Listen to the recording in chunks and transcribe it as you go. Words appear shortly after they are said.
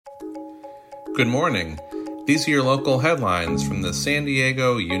Good morning. These are your local headlines from the San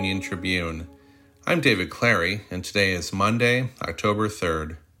Diego Union Tribune. I'm David Clary, and today is Monday, October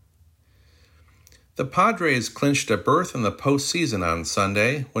 3rd. The Padres clinched a berth in the postseason on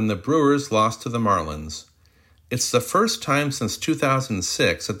Sunday when the Brewers lost to the Marlins. It's the first time since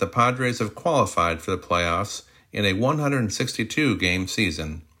 2006 that the Padres have qualified for the playoffs in a 162-game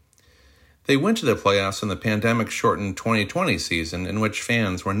season. They went to the playoffs in the pandemic-shortened 2020 season, in which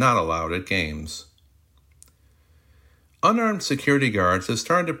fans were not allowed at games. Unarmed security guards have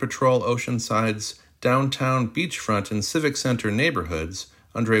started to patrol Oceanside's downtown beachfront and civic center neighborhoods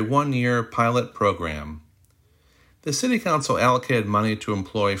under a one-year pilot program. The City Council allocated money to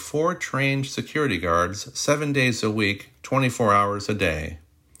employ 4 trained security guards 7 days a week, 24 hours a day.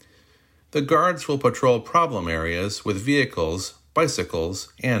 The guards will patrol problem areas with vehicles,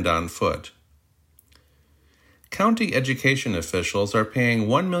 bicycles, and on foot. County education officials are paying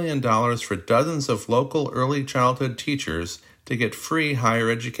 $1 million for dozens of local early childhood teachers to get free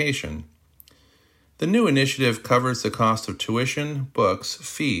higher education. The new initiative covers the cost of tuition, books,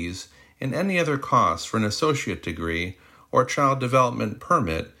 fees, and any other costs for an associate degree or child development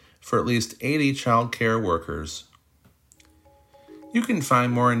permit for at least 80 child care workers. You can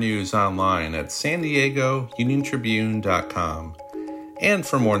find more news online at SanDiegoUnionTribune.com. And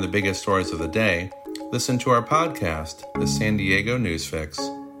for more on the biggest stories of the day, listen to our podcast, The San Diego News Fix.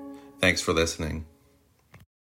 Thanks for listening.